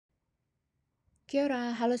Kia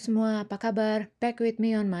ora, halo semua, apa kabar? Back with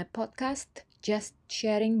me on my podcast, Just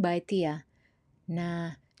Sharing by Tia.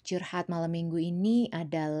 Nah, curhat malam minggu ini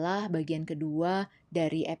adalah bagian kedua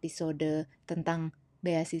dari episode tentang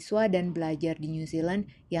beasiswa dan belajar di New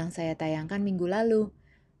Zealand yang saya tayangkan minggu lalu.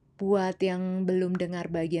 Buat yang belum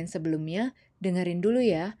dengar bagian sebelumnya, dengerin dulu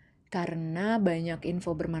ya, karena banyak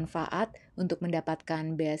info bermanfaat untuk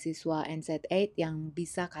mendapatkan beasiswa NZ8 yang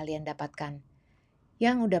bisa kalian dapatkan.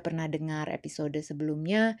 Yang udah pernah dengar episode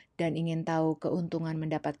sebelumnya dan ingin tahu keuntungan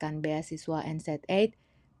mendapatkan beasiswa NZ8,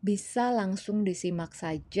 bisa langsung disimak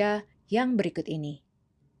saja yang berikut ini.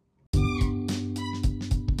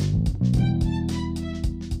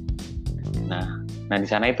 Nah di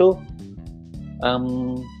sana itu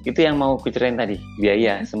yang mau kuceritain tadi,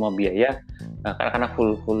 biaya, semua biaya karena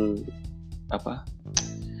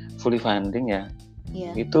fully funding ya.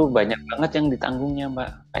 Yeah. Itu banyak banget yang ditanggungnya, Mbak.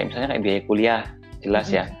 Kayak misalnya kayak biaya kuliah,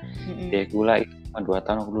 jelas ya. Biaya kuliah itu 2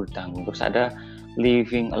 tahun aku dulu ditanggung. Terus ada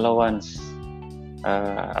living allowance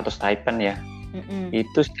atau stipend ya.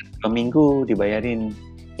 Itu setiap 2 minggu dibayarin.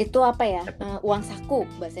 Itu apa ya? Uang saku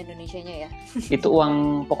bahasa Indonesianya ya. Itu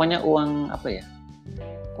pokoknya uang apa ya?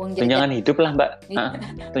 Uang tunjangan hidup lah, Mbak.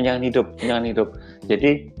 Tunjangan hidup.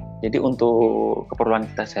 Jadi untuk keperluan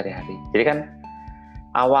kita sehari-hari. Jadi kan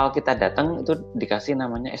awal kita datang itu dikasih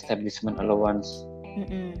namanya establishment allowance.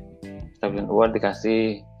 Establishment allowance dikasih,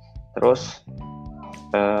 terus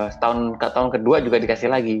tahun kedua juga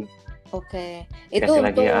dikasih lagi. Oke. Dikasih itu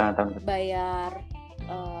lagi, untuk bayar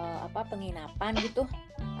penginapan gitu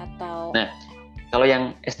atau? Nah, kalau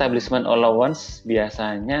yang establishment allowance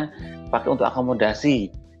biasanya pakai untuk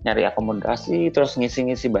akomodasi, nyari akomodasi, terus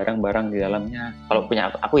ngisi-ngisi barang-barang di dalamnya. Kalau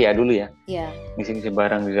punya aku ya dulu ya, ngisi-ngisi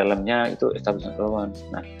barang di dalamnya itu establishment allowance.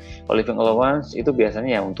 Nah, kalau living allowance itu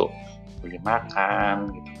biasanya ya untuk beli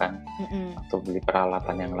makan gitu kan, atau beli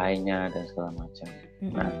peralatan yang lainnya dan segala macam.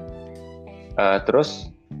 Nah,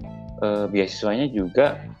 terus beasiswanya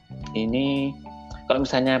juga ini kalau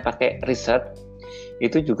misalnya pakai riset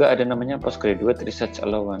itu juga ada namanya postgraduate research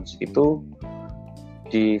allowance. Itu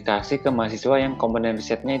dikasih ke mahasiswa yang komponen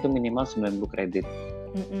risetnya itu minimal 90 kredit.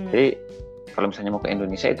 Jadi kalau misalnya mau ke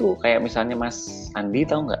Indonesia itu kayak misalnya Mas Andi,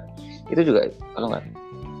 tahu nggak? Itu juga kalau nggak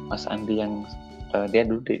Mas Andi yang dia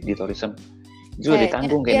dulu di tourism juga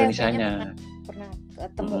ditanggung ke Indonesianya. Pernah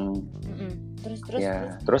ketemu.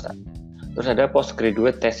 Terus ada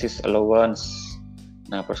postgraduate thesis allowance.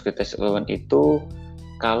 Nah, postgraduate thesis allowance itu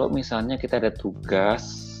kalau misalnya kita ada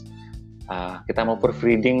tugas, kita mau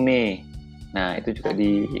proofreading nih, nah itu juga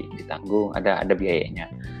ditanggung, ada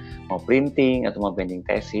biayanya. Mau printing atau mau binding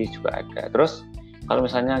tesis juga ada. Terus kalau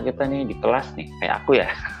misalnya kita nih di kelas nih, kayak aku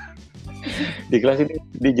ya, di kelas ini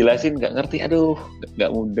dijelasin nggak ngerti,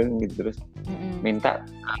 nggak mudeng gitu, terus minta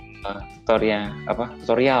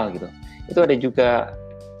tutorial gitu. Itu ada juga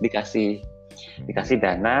dikasih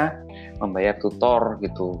dana membayar tutor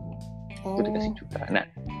gitu. Itu dikasih juga. Nah,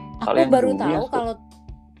 aku baru tahu kalau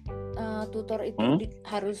tutor itu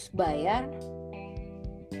harus bayar.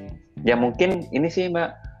 Ya mungkin ini sih, Mbak.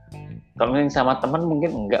 Kalau yang sama teman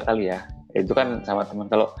mungkin enggak kali ya. Itu kan sama teman.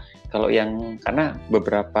 Kalau yang karena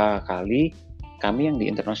beberapa kali kami yang di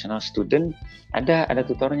international student ada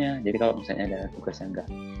tutornya. Jadi kalau misalnya ada tugas yang enggak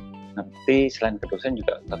ngerti, selain ke dosen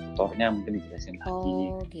juga ke tutornya mungkin dijelasin lagi.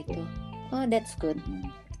 Oh gitu. Oh, that's good.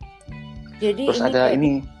 Jadi terus ada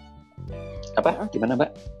ini apa? Gimana,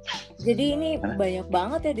 Mbak? Jadi ini banyak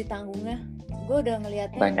banget ya ditanggungnya. Gue udah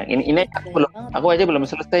ngeliatnya. Banyak. Ini aku aja belum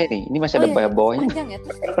selesai nih. Ini masih ada bawahnya. Panjang ya.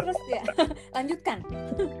 Terus ya. Lanjutkan.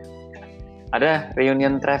 Ada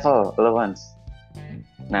reunion travel allowance.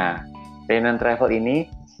 Nah, reunion travel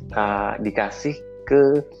ini dikasih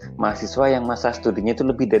ke mahasiswa yang masa studinya itu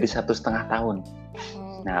lebih dari 1,5 tahun.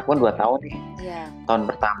 Nah, aku kan 2 tahun nih. Tahun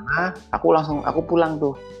pertama aku pulang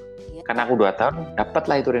tuh. Karena aku 2 tahun,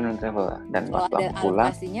 dapatlah itu reunion travel. Dan waktu aku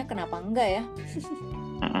pulang, pastinya kenapa enggak ya?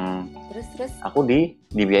 Terus aku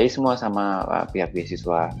dibiayai semua sama pihak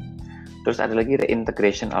beasiswa. Terus ada lagi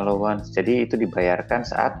reintegration allowance. Jadi itu dibayarkan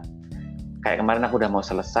saat kayak kemarin aku udah mau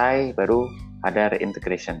selesai, baru ada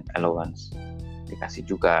reintegration allowance dikasih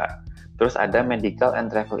juga. Terus ada medical and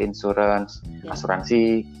travel insurance,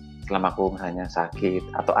 asuransi selama aku misalnya sakit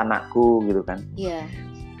atau anakku gitu kan.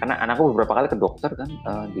 Karena anakku beberapa kali ke dokter kan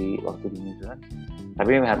di waktu di New Zealand.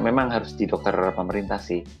 Tapi memang harus di dokter pemerintah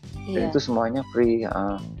sih. Dan itu semuanya free.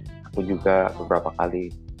 Aku juga beberapa kali.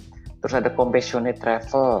 Terus ada compassionate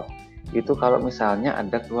travel. Itu kalau misalnya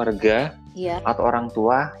ada keluarga atau orang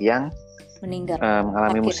tua yang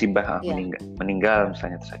mengalami musibah, meninggal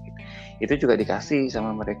misalnya tersakit. Itu juga dikasih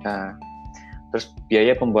sama mereka. Terus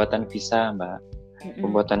biaya pembuatan visa, Mbak.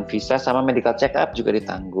 Pembuatan visa sama medical check up juga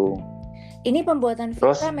ditanggung. Ini pembuatan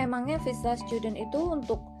Terus, visa, memangnya visa student itu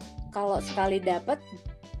untuk kalau sekali dapat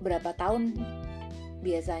berapa tahun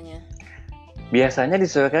biasanya? Biasanya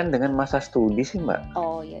disesuaikan dengan masa studi sih Mbak.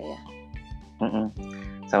 Oh iya ya.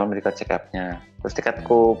 Sama medical check up-nya. Terus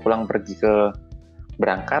tiketku pulang pergi ke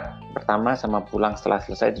berangkat pertama sama pulang setelah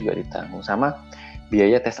selesai juga ditanggung, sama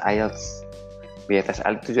biaya tes IELTS. Biaya tes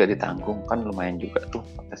IELTS itu juga ditanggung, kan lumayan juga tuh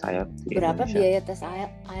tes IELTS di Berapa Indonesia. Biaya tes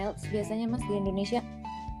IELTS biasanya Mas di Indonesia?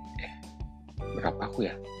 Berapa aku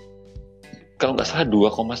ya? Kalau nggak salah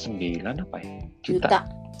 2,9 apa ya? Juta.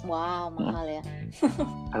 Wow, mahal ya.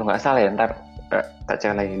 Kalau nggak salah ya, ntar tak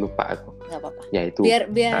cek lagi, lupa aku. Nggak apa-apa. Ya itu. Biar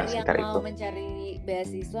yang mau itu. mencari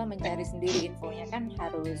beasiswa, mencari sendiri infonya kan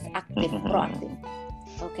harus aktif, proaktif.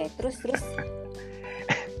 Oke, terus.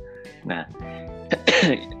 Nah,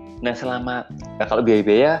 selama kalau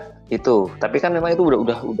biaya itu, tapi kan memang itu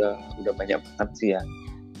udah banyak banget sih ya.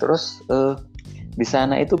 Terus di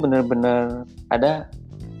sana itu benar-benar ada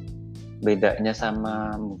bedanya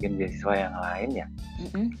sama mungkin beasiswa yang lain ya.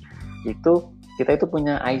 Itu kita itu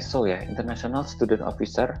punya ISO ya, International Student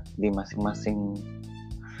Officer di masing-masing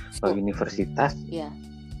universitas. Yeah.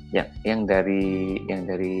 Yang dari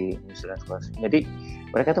New Zealand Scholarship. Jadi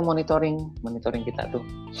mereka tuh monitoring kita tuh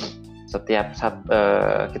setiap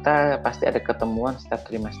kita pasti ada ketemuan setiap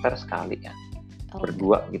trimester sekali ya.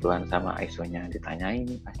 Berdua gitu kan sama ISO-nya, ditanyain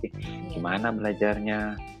nih pasti gimana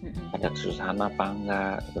belajarnya, ada kesusahan apa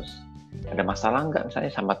enggak, terus ada masalah enggak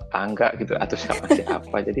misalnya sama tetangga gitu atau sama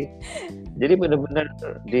siapa. jadi benar-benar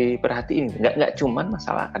diperhatiin, enggak cuman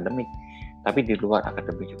masalah akademik, tapi di luar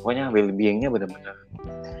akademik. Pokoknya well-being-nya benar-benar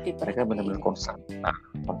mereka benar-benar concern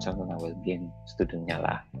tentang well-being studentnya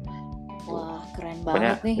lah. Wah, keren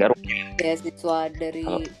banget nih beasiswa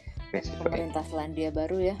dari pemerintah Selandia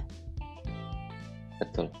Baru ya.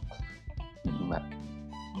 Betul, Mbak.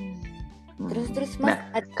 Terus Mas,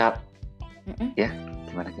 ya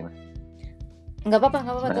gimana? Nggak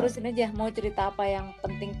apa-apa, terusin aja. Mau cerita apa yang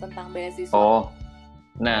penting tentang beasiswa? Oh,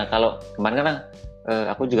 nah kalau kemarin kan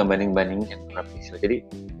aku juga banding-bandingin beberapa beasiswa. Jadi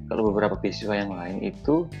kalau beberapa beasiswa yang lain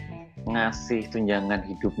itu ngasih tunjangan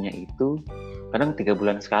hidupnya itu kadang 3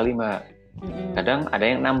 bulan sekali Mbak. Kadang ada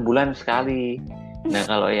yang 6 bulan sekali. Nah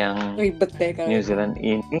kalau yang ribet deh kalau New Zealand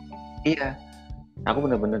ini, iya, aku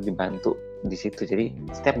benar-benar dibantu di situ. Jadi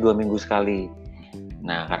setiap 2 minggu sekali.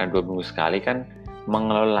 Nah karena 2 minggu sekali kan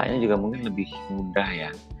mengelolanya juga mungkin lebih mudah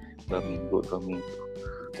ya. 2 minggu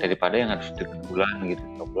daripada yang harus 3 bulan gitu.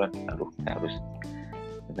 2 bulan harus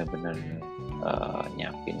benar-benar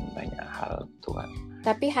nyiapin banyak hal tuh kan.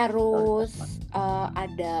 Tapi harus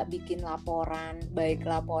ada bikin laporan, baik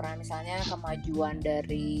laporan misalnya kemajuan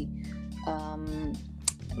dari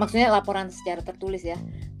maksudnya laporan secara tertulis ya,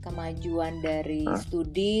 kemajuan dari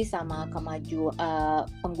studi sama kemajuan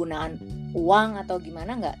penggunaan uang atau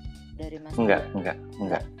gimana nggak dari Mas?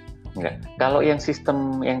 Enggak. Kalau yang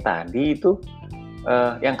sistem yang tadi itu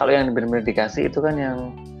yang kalau yang benar-benar dikasih itu kan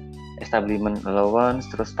yang establishment allowance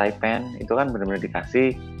terus stipend itu kan benar-benar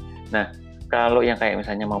dikasih. Nah kalau yang kayak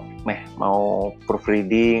misalnya mau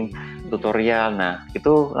proofreading, tutorial, nah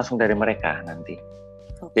itu langsung dari mereka nanti.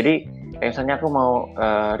 Jadi kayak misalnya aku mau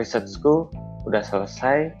researchku udah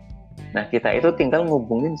selesai, nah kita itu tinggal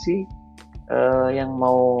ngubungin sih yang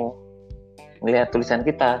mau ngelihat tulisan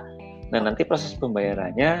kita. Nah nanti proses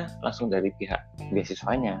pembayarannya langsung dari pihak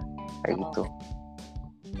beasiswanya kayak gitu.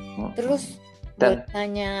 Terus dan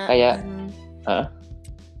tanya kayak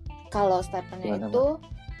kalau stipendnya itu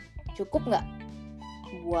cukup nggak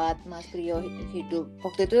buat Mas Priyo hidup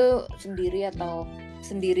waktu itu sendiri atau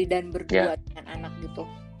sendiri dan berdua dengan anak gitu?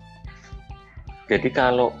 Jadi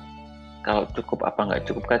kalau cukup apa nggak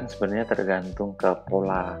cukup kan sebenarnya tergantung ke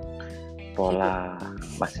pola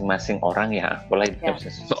masing-masing orang ya, pola hidupnya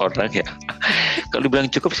masing-masing orang ya. Kalau dibilang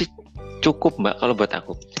cukup sih cukup Mbak kalau buat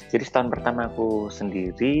aku. Jadi setahun pertama aku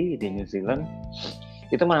sendiri di New Zealand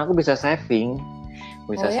itu malah aku bisa saving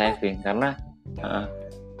karena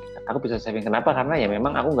aku bisa saving. Kenapa? Karena ya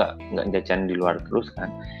memang aku nggak jajan di luar terus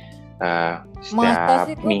kan.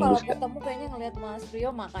 Setiap minggu kalau ketemu kayaknya ngelihat Mas Priyo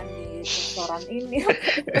makan di restoran ini.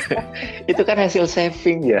 Itu kan hasil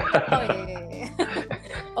saving ya. Oh iya.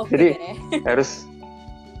 Okay. Jadi harus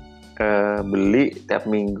beli tiap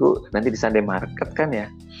minggu nanti di Sunday market kan ya.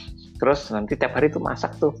 Terus nanti tiap hari tuh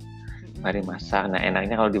masak tuh. Hari masak. Nah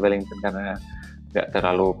enaknya kalau di Wellington karena nggak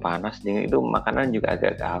terlalu panas dingin itu makanan juga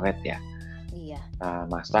agak awet ya. Iya.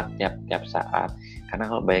 Masak tiap saat. Karena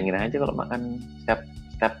kalau bayangin aja kalau makan setiap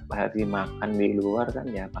hari makan di luar kan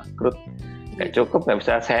ya bangkrut. Nggak cukup, nggak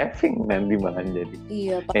bisa saving nanti malah jadi.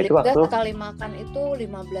 Iya, paling nggak sekali makan itu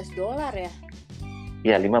 $15 ya.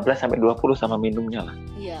 Ya 15-20 sama minumnya lah.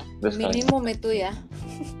 Iya, minimum itu ya.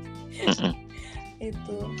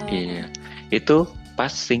 Itu. Iya. Itu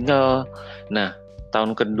pas single. Nah,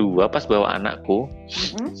 tahun kedua pas bawa anakku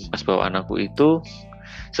itu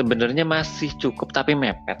sebenarnya masih cukup tapi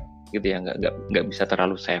mepet gitu ya, nggak bisa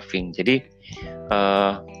terlalu saving. Jadi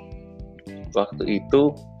waktu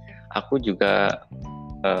itu aku juga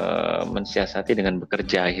mensiasati dengan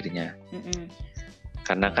bekerja akhirnya.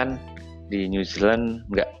 Karena kan di New Zealand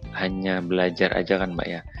nggak hanya belajar aja kan Mbak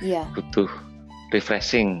ya, butuh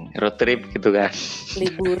refreshing, road trip gitu kan.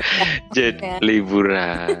 Liburan. Jadi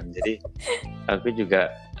liburan. Jadi aku juga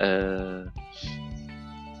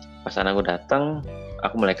pas anakku datang,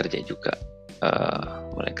 aku mulai kerja juga.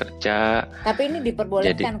 Mulai kerja. Tapi ini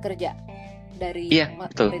diperbolehkan kerja dari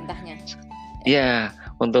pemerintahnya? Iya,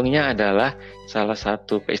 untungnya adalah salah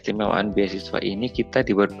satu keistimewaan beasiswa ini kita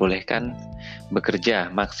diperbolehkan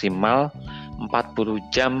bekerja maksimal 40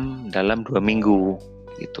 jam dalam 2 minggu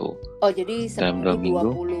gitu. Oh, jadi dalam 2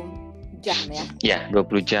 minggu 20 jam ya? Ya,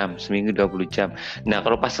 20 jam, seminggu 20 jam. Nah,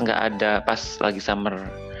 kalau pas pas lagi summer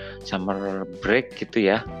break gitu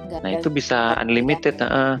ya. Itu bisa unlimited,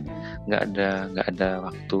 nggak ada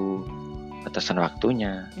batasan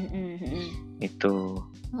waktunya. Itu.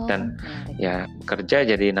 Dan ya kerja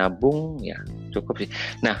jadi nabung ya cukup sih.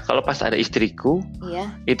 Nah, kalau pas ada istriku,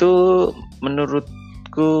 itu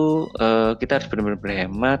menurutku kita harus benar-benar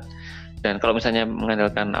berhemat. Dan kalau misalnya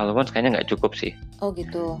mengandalkan allowance kayaknya nggak cukup sih. Oh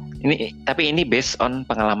gitu. Tapi ini based on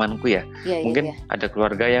pengalamanku ya. Mungkin ada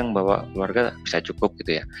keluarga yang bawa keluarga bisa cukup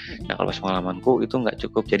gitu ya. Nah, kalau pengalamanku itu nggak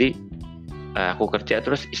cukup. Jadi aku kerja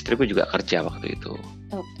terus istriku juga kerja waktu itu.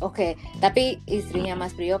 Oke. Tapi istrinya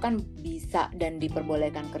Mas Priyo kan bisa dan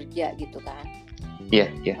diperbolehkan kerja gitu kan?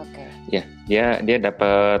 Iya. Ya, dia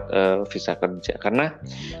dapat visa kerja karena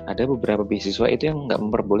ada beberapa beasiswa itu yang nggak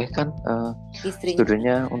memperbolehkan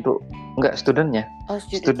studennya untuk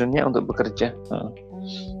bekerja.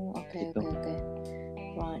 Oke.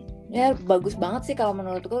 Ya bagus banget sih kalau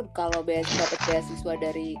menurutku kalau dapat beasiswa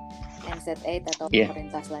dari NZ8 atau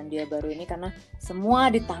pemerintah Selandia Baru ini karena semua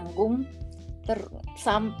ditanggung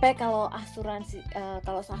sampai kalau asuransi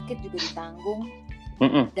kalau sakit juga ditanggung.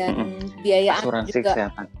 Dan biaya asuransi juga,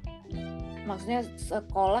 kesehatan. Maksudnya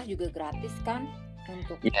sekolah juga gratis kan?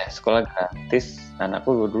 Iya, sekolah gratis.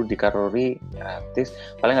 Anakku dulu di Karori gratis.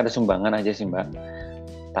 Paling ada sumbangan aja sih Mbak.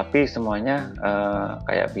 Tapi semuanya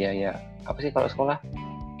kayak biaya apa sih kalau sekolah?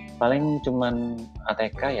 Paling cuman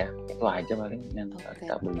ATK ya, itu aja paling yang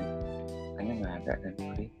kita beli. Kayaknya nggak ada dan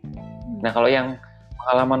beli. Nah, kalau yang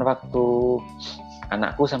pengalaman waktu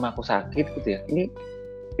anakku sama aku sakit gitu ya, ini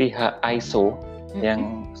pihak ISO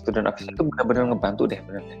yang student officer itu benar-benar ngebantu deh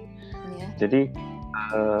benar. Jadi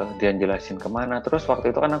dia jelasin kemana. Terus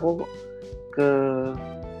waktu itu kan aku ke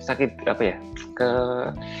ke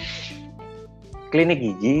klinik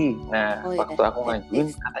gigi. Nah, waktu aku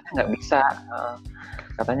ngajuin katanya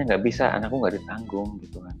nggak bisa, anakku nggak ditanggung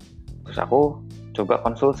gitu kan. Terus aku coba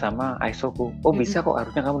konsul sama ISO ku, bisa kok,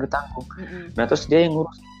 harusnya kamu ditanggung. Nah, terus dia yang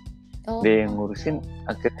ngurusin,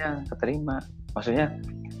 akhirnya keterima. Maksudnya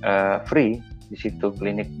free di situ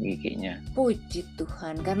klinik giginya. Puji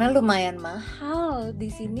Tuhan, karena lumayan mahal di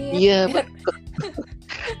sini. Iya,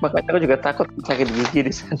 makanya aku juga takut sakit gigi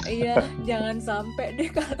di sana. Iya, jangan sampai deh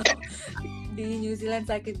kalau di New Zealand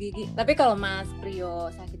sakit gigi. Tapi kalau Mas Priyo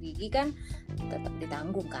sakit gigi kan tetap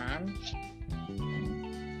ditanggung kan?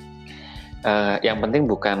 Yang penting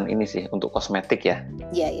bukan ini sih untuk kosmetik ya.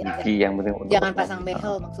 Iya. Gigi yang penting untuk jangan pasang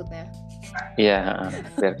behel maksudnya. Iya,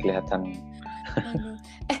 biar kelihatan.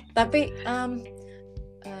 Tapi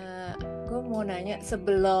gue mau nanya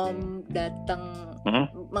sebelum datang,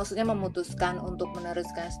 maksudnya memutuskan untuk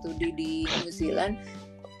meneruskan studi di New Zealand,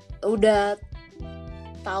 udah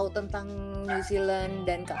tahu tentang New Zealand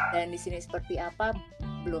dan keadaan di sini seperti apa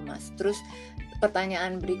belum Mas? Terus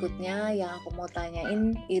pertanyaan berikutnya yang aku mau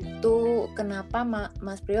tanyain itu kenapa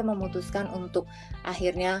Mas Priyo memutuskan untuk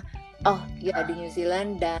akhirnya di New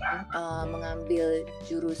Zealand dan mengambil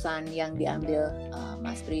jurusan yang diambil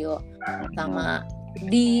Mas Priyo sama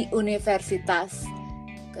di Universitas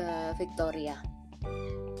Victoria.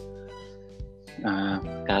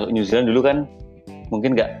 Kalau New Zealand dulu kan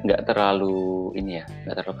mungkin nggak terlalu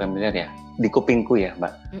familiar ya di kupingku ya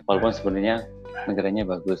Mbak. Walaupun sebenarnya negaranya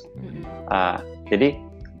bagus. Jadi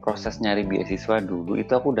proses nyari beasiswa dulu itu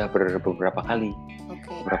aku udah beberapa kali.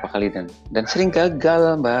 Beberapa kali dan sering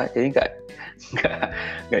gagal Mbak. Jadi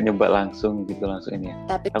nggak nyoba langsung ini ya.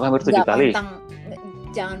 Tapi aku hampir 7 kali.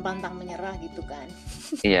 Jangan pantang menyerah gitu kan.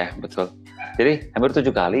 Iya betul. Jadi hampir 7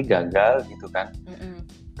 kali gagal gitu kan.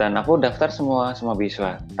 Dan aku daftar semua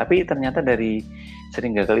beasiswa. Tapi ternyata dari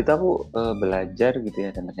sering gagal itu aku belajar gitu ya.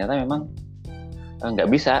 Dan ternyata memang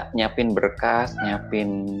nggak bisa nyiapin berkas, nyiapin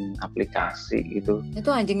aplikasi gitu.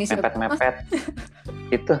 Itu anjingnya siapa? Mepet-mepet.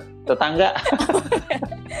 Itu tetangga.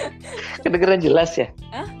 Kedengeran jelas ya?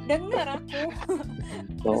 Dengar aku.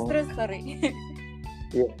 Terus sorry.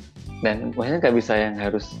 Iya. Dan maksudnya nggak bisa yang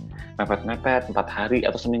harus mepet-mepet 4 hari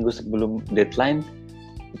atau seminggu sebelum deadline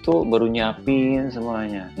itu baru nyiapin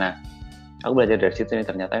semuanya. Nah, aku belajar dari situ nih,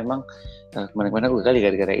 ternyata emang kemana-mana aku gagal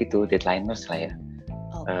gara-gara itu, deadliners lah ya.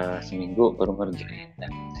 Seminggu baru ngerjain.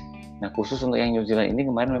 Nah khusus untuk yang New Zealand ini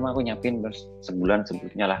kemarin memang aku nyiapin sebulan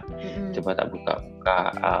sebelumnya lah. Coba tak buka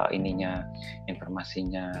ininya,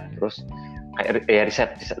 informasinya, terus kayak ya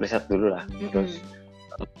riset dulu lah. Terus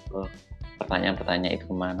pertanyaan-pertanyaan itu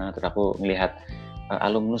kemana, terus aku melihat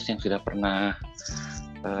alumnus yang sudah pernah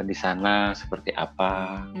di sana seperti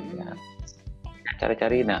apa, ya,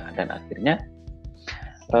 cari-cari. Nah dan akhirnya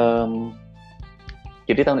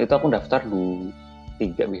jadi tahun itu aku daftar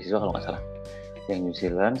 3 beasiswa kalau nggak salah, yang New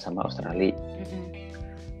Zealand sama Australia.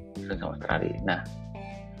 Nah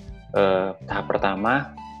tahap pertama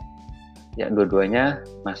ya dua-duanya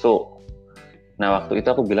masuk. Nah waktu itu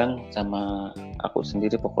aku bilang sama aku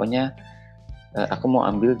sendiri, pokoknya aku mau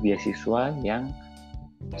ambil beasiswa yang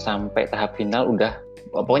sampai tahap final udah,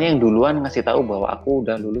 pokoknya yang duluan ngasih tahu bahwa aku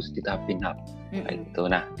udah lulus di tahap final. Kayak gitu.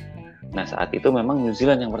 Nah saat itu memang New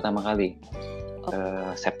Zealand yang pertama kali.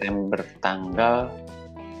 September tanggal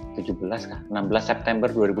 16 September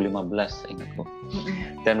 2015 ingatku.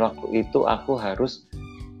 Dan waktu itu aku harus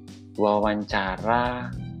wawancara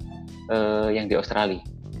yang di Australia.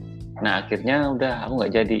 Nah akhirnya udah aku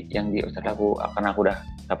nggak jadi yang di Australia, karena aku udah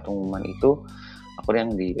dapat pengumuman itu, aku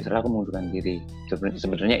yang di Australia aku mengundurkan diri.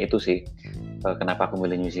 Sebenarnya itu sih kenapa aku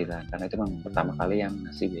milih New Zealand, karena itu memang pertama kali yang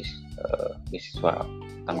ngasih beasiswa,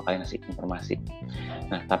 pertama kali ngasih informasi.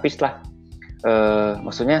 Nah tapi setelah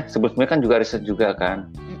maksudnya sebelumnya kan juga riset juga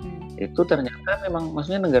kan, itu ternyata memang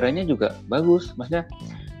maksudnya negaranya juga bagus, maksudnya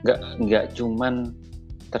nggak cuman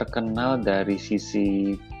terkenal dari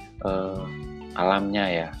sisi alamnya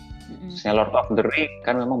ya. Lord of the Ring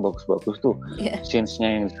kan memang bagus-bagus tuh,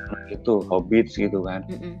 scenes-nya yang itu Hobbits gitu kan.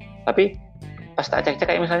 Tapi pas tak cek-cek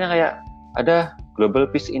kayak misalnya kayak ada Global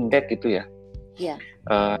Peace Index gitu ya.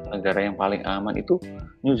 Negara yang paling aman itu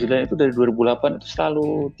New Zealand itu dari 2008 itu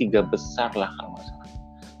selalu 3 besar lah kalau nggak salah.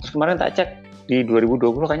 Terus kemarin tak cek di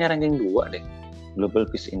 2020 kayaknya ranking 2 deh Global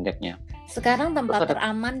Peace Index-nya. Sekarang tempat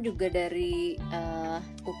teraman juga dari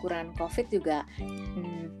ukuran COVID juga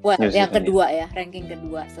yang kedua ya, ranking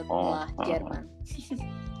kedua setelah Jerman.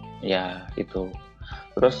 Ya itu.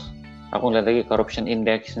 Terus aku lihat lagi corruption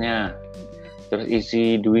index-nya, terus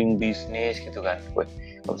easy doing business gitu kan.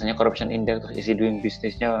 Kalau misalnya corruption index terus easy doing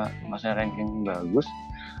business-nya maksudnya ranking bagus,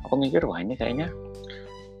 aku mikir wah ini kayaknya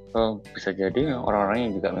bisa jadi orang-orang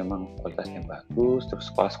yang juga memang kualitasnya bagus, terus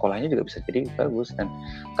sekolah-sekolahnya juga bisa jadi bagus. Dan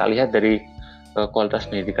tak lihat dari kualitas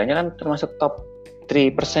pendidikannya kan termasuk top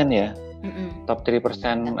 3% ya, top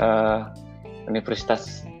 3%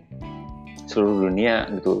 universitas seluruh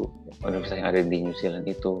dunia gitu, universitas yang ada di New Zealand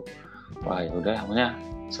itu. Wah ya udah, makanya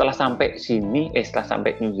setelah sampai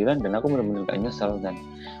New Zealand dan aku benar-benar gak nyesel dan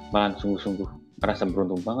malah sungguh-sungguh merasa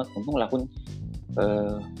beruntung banget, untung lakuin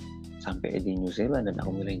sampai di New Zealand dan aku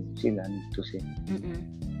milih New Zealand itu sih.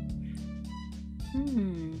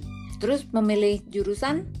 Terus memilih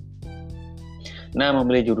jurusan? Nah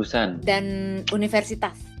memilih jurusan dan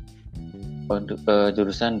universitas.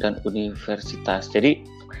 Jurusan dan universitas. Jadi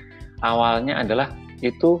awalnya adalah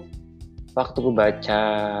itu waktu aku baca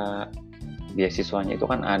beasiswanya itu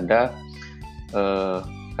kan ada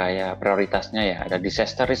kayak prioritasnya ya, ada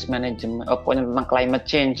disaster risk management, pokoknya tentang climate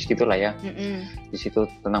change gitulah ya. Di situ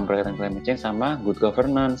tentang berkaitan climate change sama good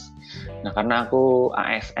governance. Nah karena aku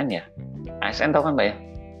ASN ya, ASN tau kan Mbak ya,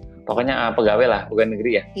 pokoknya pegawai lah, pegawai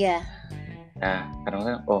negeri ya. Iya. Nah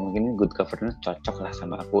karena mungkin good governance cocok lah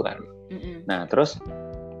sama aku kali. Nah terus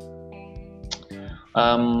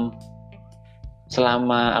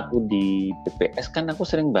selama aku di BPS kan aku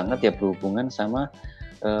sering banget ya berhubungan sama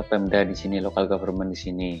Pemda di sini, local government di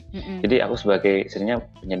sini. Jadi aku sebagai seringnya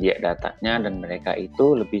penyedia datanya dan mereka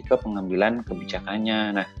itu lebih ke pengambilan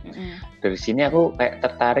kebijakannya. Nah dari sini aku kayak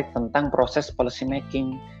tertarik tentang proses policy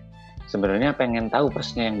making. Sebenarnya pengen tahu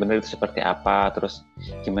persisnya yang benar itu seperti apa, terus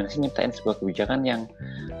gimana sih nyiptain sebuah kebijakan yang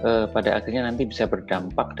pada akhirnya nanti bisa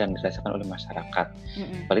berdampak dan dirasakan oleh masyarakat.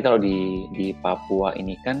 Apalagi kalau di Papua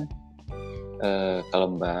ini kan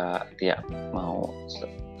kalau Mbak Tia mau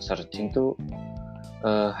searching tuh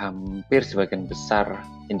hampir sebagian besar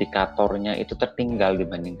indikatornya itu tertinggal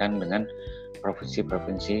dibandingkan dengan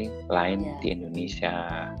provinsi-provinsi lain di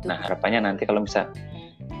Indonesia. Nah harapannya nanti kalau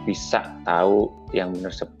bisa tahu yang benar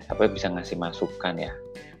seperti apa bisa ngasih masukan ya.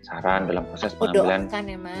 saran dalam proses pengambilan doakan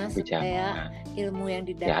ya Mas, supaya ilmu yang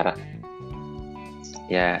didapat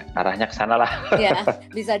arahnya ke sana lah. Ya,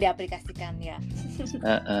 bisa diaplikasikan ya.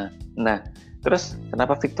 Nah, terus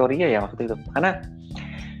kenapa Victoria ya waktu itu? Karena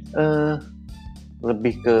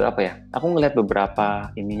lebih ke apa ya? Aku ngeliat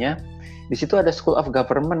beberapa ininya. Di situ ada School of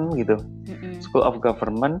Government gitu. School of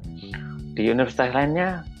Government. Di universitas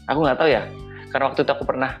lainnya aku nggak tahu ya. Karena waktu itu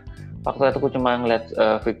aku cuma ngeliat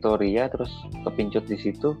Victoria terus kepincut di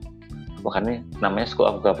situ. Makanya namanya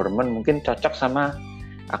School of Government, mungkin cocok sama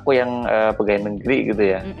aku yang pegawai negeri gitu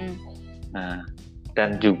ya. Nah,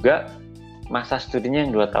 dan juga masa studinya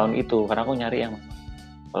yang 2 tahun itu, karena aku nyari yang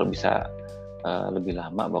kalau bisa lebih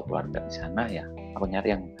lama bawa keluarga di sana ya, aku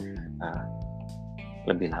nyari yang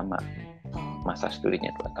lebih lama masa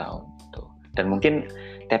studinya 2 tahun tuh. Dan mungkin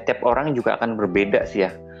tiap-tiap orang juga akan berbeda sih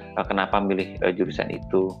ya, kenapa milih jurusan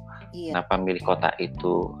itu, kenapa milih kota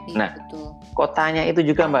itu. Nah, betul. Kotanya itu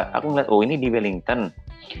juga Mbak, aku ngeliat ini di Wellington,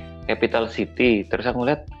 capital city, terus aku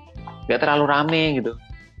ngeliat nggak terlalu rame gitu.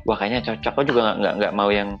 Wah kayaknya cocok. Aku juga nggak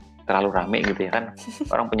mau yang terlalu rame gitu ya kan.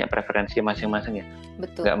 Orang punya preferensi masing-masing ya.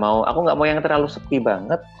 Betul. Aku nggak mau yang terlalu sepi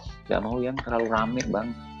banget, nggak mau yang terlalu rame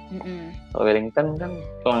banget. Kalau Wellington kan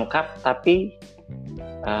lengkap tapi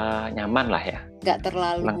nyaman lah ya. Nggak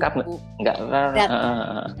terlalu lengkap, nggak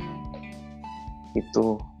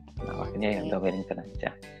itu. Nah, makanya yang udah Wellington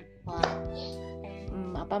aja. Wah.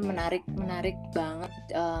 Menarik banget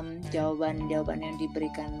jawaban yang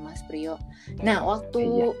diberikan Mas Priyo. Nah,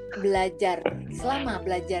 waktu selama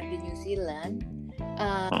belajar di New Zealand,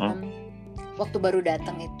 waktu baru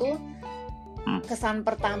datang itu, kesan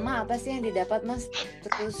pertama apa sih yang didapat Mas?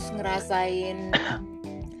 Terus ngerasain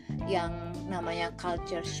yang namanya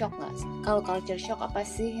culture shock nggak? Kalau culture shock apa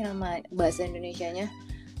sih nama bahasa Indonesianya?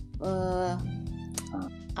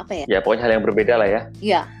 Apa ya? Ya pokoknya hal yang berbeda lah ya.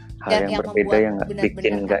 Iya. Hal yang berbeda yang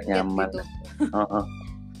bikin nggak nyaman. Gitu.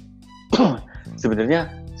 Sebenarnya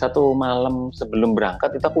satu malam sebelum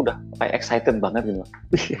berangkat itu aku udah kayak excited banget gitu.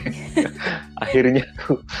 Akhirnya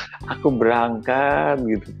aku berangkat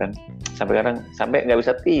gitu kan. Sampai nggak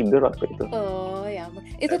bisa tidur waktu itu. Oh ya,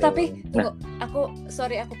 itu tapi tunggu, aku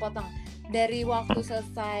potong. Dari waktu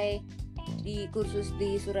selesai di kursus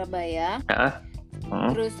di Surabaya,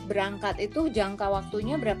 terus berangkat itu jangka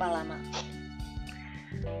waktunya berapa lama?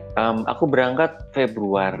 Aku berangkat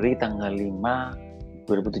Februari tanggal 5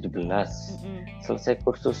 2017. Selesai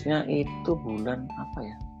kursusnya itu bulan apa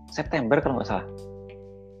ya? September kalau nggak salah.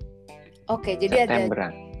 Oke, jadi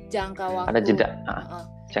Septemberan. Ada jangka waktu. Ada jeda.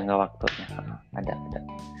 Jangka waktunya. Ada.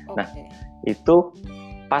 Okay. Nah, itu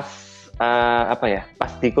pas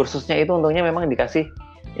pas di kursusnya itu untungnya memang dikasih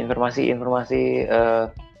informasi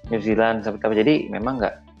New Zealand seperti apa. Jadi memang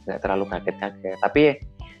nggak terlalu kaget-kaget. Tapi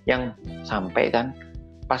yang sampai kan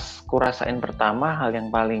pas kurasain pertama hal yang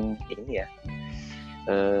paling ini ya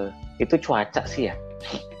itu cuaca sih ya.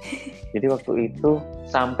 Jadi waktu itu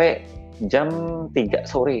sampai jam 3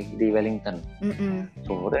 sore di Wellington.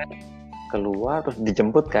 Sore keluar terus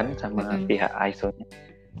dijemput kan sama pihak ISO-nya.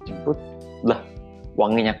 Jemput lah,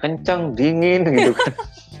 wanginya kencang, dingin gitu kan.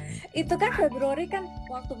 Itu kan Februari kan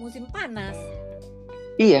waktu musim panas.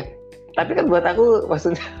 Iya, tapi kan buat aku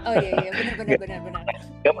maksudnya. Oh iya benar.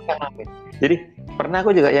 Gak pernah ngalamin. Jadi pernah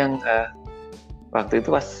aku juga yang waktu itu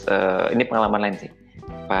pas ini pengalaman lain sih.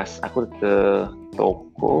 Pas aku ke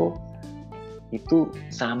toko itu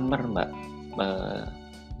summer Mbak,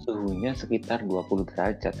 suhunya sekitar 20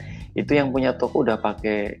 derajat. Itu yang punya toko udah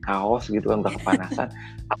pakai kaos gitu kan, udah kepanasan.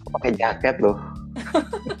 Aku pakai jaket loh.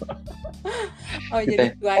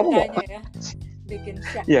 Jadi cuacanya ya bikin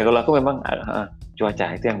shock. Iya, kalau aku memang cuaca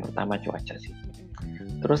itu yang pertama, cuaca sih.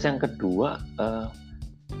 Terus yang kedua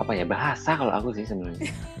bahasa kalau aku sih sebenarnya.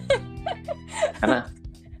 Karena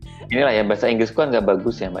inilah ya, bahasa Inggrisku kan nggak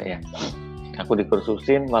bagus ya Mbak ya. Aku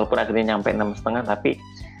dikursusin walaupun akhirnya nyampe 6,5, tapi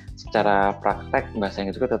secara praktek bahasa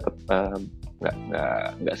Inggrisku tetap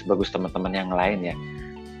nggak sebagus teman-teman yang lain ya.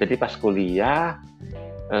 Jadi pas kuliah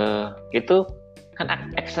itu kan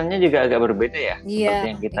aksennya juga agak berbeda ya.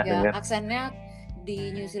 Iya, yang kita dengar. Aksennya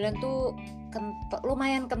di New Zealand tuh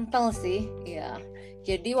lumayan kental sih ya.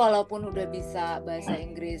 Jadi walaupun udah bisa bahasa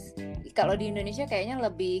Inggris, kalau di Indonesia kayaknya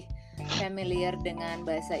lebih familiar dengan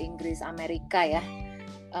bahasa Inggris Amerika ya.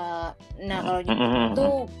 Nah kalau itu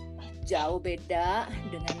jauh beda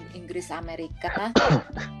dengan Inggris Amerika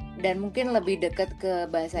dan mungkin lebih dekat ke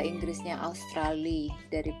bahasa Inggrisnya Australia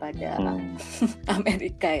daripada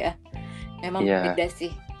Amerika ya. Memang beda sih.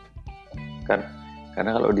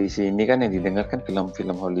 Karena kalau di sini kan yang didengar kan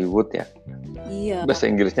film-film Hollywood ya. Iya. Bahasa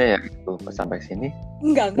Inggrisnya ya itu sampai sini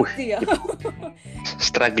nggak ngerti ya.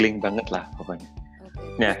 Struggling banget lah pokoknya.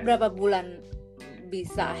 Okay. Nah, berapa bulan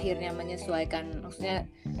bisa akhirnya menyesuaikan, maksudnya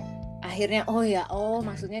akhirnya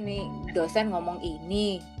maksudnya nih dosen ngomong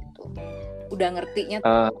ini gitu. Udah ngertinya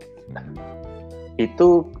itu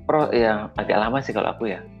ya agak lama sih kalau aku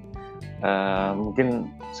ya.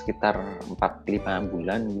 Mungkin sekitar 4-5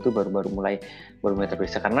 bulan itu baru mulai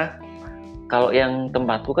terbiasa, karena kalau yang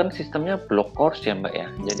tempatku kan sistemnya block course ya Mbak ya.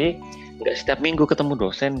 Jadi nggak setiap minggu ketemu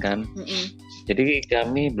dosen kan. Jadi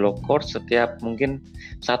kami block course setiap mungkin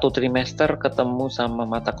 1 trimester ketemu sama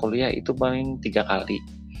mata kuliah itu paling 3 kali.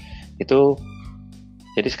 Itu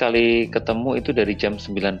jadi sekali ketemu itu dari jam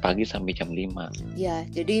 9 pagi sampai jam 5. Ya,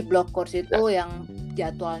 jadi block course itu yang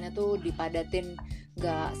jadwalnya tuh dipadatin,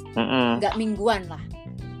 nggak mingguan lah.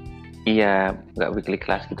 Iya, nggak weekly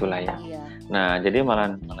class gitulah ya. Iya. Nah, jadi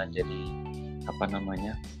malah jadi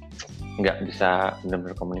nggak bisa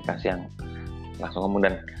benar-benar komunikasi yang langsung ngomong.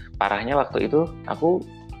 Dan parahnya waktu itu aku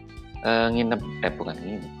bukan nginep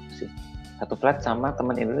sih, satu flat sama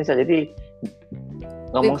teman Indonesia, jadi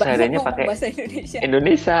ngomong sehariannya pakai bahasa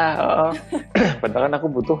Indonesia. Padahal kan aku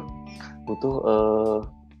butuh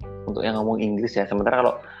untuk yang ngomong Inggris ya. Sementara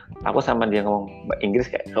kalau aku sama dia ngomong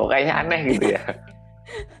Inggris kayaknya aneh gitu ya.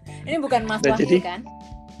 Ini bukan Mas Wahyu kan?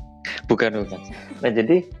 Bukan. Nah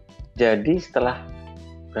jadi setelah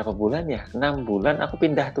berapa bulan ya, 6 bulan aku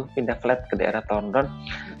pindah flat ke daerah London.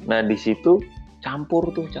 Nah di situ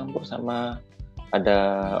campur sama ada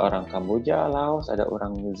orang Kamboja, Laos, ada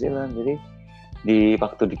orang New Zealand. Jadi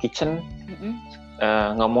waktu di kitchen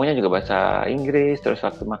ngomongnya juga bahasa Inggris, terus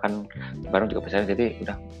waktu makan bareng juga bahasa Inggris. Jadi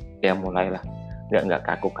udah ya mulailah nggak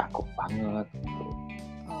kaku-kaku banget.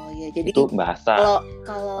 Ya, jadi itu bahasa.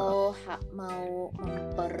 Kalau mau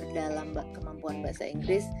memperdalam kemampuan bahasa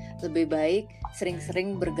Inggris, lebih baik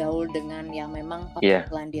sering-sering bergaul dengan yang memang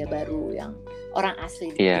Selandia Baru, yang orang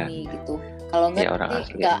asli di sini gitu. Kalau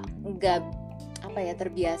nggak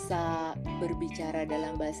terbiasa berbicara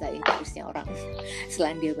dalam bahasa Inggrisnya orang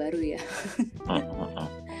Selandia Baru ya.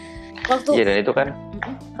 Dan itu kan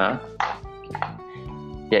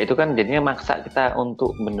ya itu kan jadinya maksa kita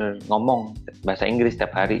untuk bener ngomong bahasa Inggris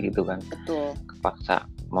setiap hari gitu kan. Betul. Kepaksa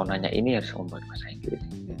mau nanya ini harus ngomong bahasa Inggris.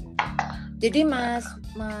 Jadi Mas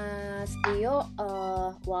Tio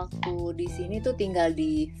waktu di sini tuh tinggal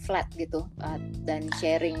di flat gitu dan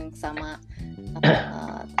sharing sama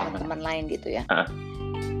teman-teman lain gitu ya.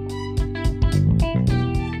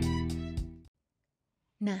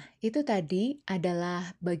 Nah, itu tadi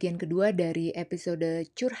adalah bagian kedua dari episode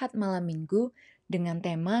Curhat Malam Minggu dengan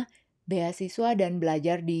tema beasiswa dan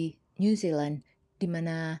belajar di New Zealand, di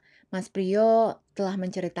mana Mas Priyo telah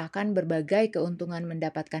menceritakan berbagai keuntungan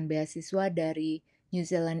mendapatkan beasiswa dari New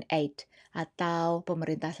Zealand Aid atau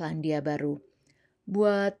pemerintah Selandia Baru.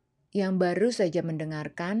 Buat yang baru saja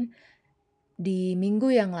mendengarkan, di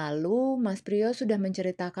minggu yang lalu Mas Priyo sudah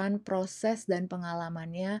menceritakan proses dan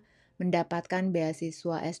pengalamannya mendapatkan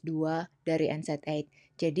beasiswa S2 dari NZ8.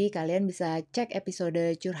 Jadi kalian bisa cek episode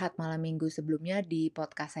Curhat Malam Minggu sebelumnya di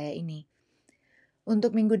podcast saya ini.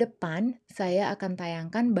 Untuk minggu depan, saya akan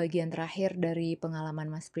tayangkan bagian terakhir dari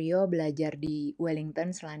pengalaman Mas Priyo belajar di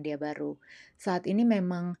Wellington, Selandia Baru. Saat ini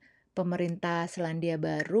memang pemerintah Selandia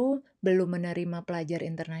Baru belum menerima pelajar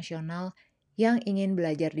internasional yang ingin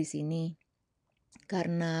belajar di sini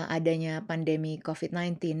karena adanya pandemi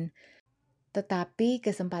COVID-19. Tetapi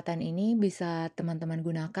kesempatan ini bisa teman-teman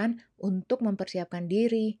gunakan untuk mempersiapkan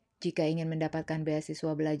diri jika ingin mendapatkan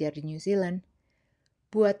beasiswa belajar di New Zealand.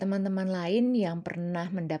 Buat teman-teman lain yang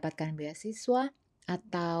pernah mendapatkan beasiswa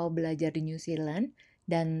atau belajar di New Zealand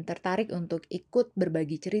dan tertarik untuk ikut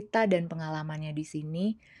berbagi cerita dan pengalamannya di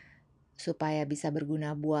sini supaya bisa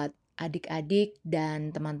berguna buat adik-adik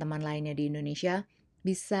dan teman-teman lainnya di Indonesia,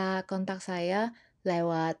 bisa kontak saya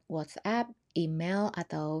lewat WhatsApp, email,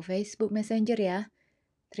 atau Facebook Messenger ya.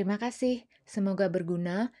 Terima kasih, semoga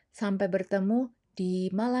berguna. Sampai bertemu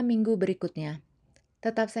di malam minggu berikutnya.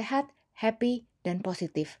 Tetap sehat, happy, dan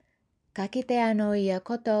positif. Kaki te ano ya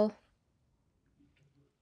koto.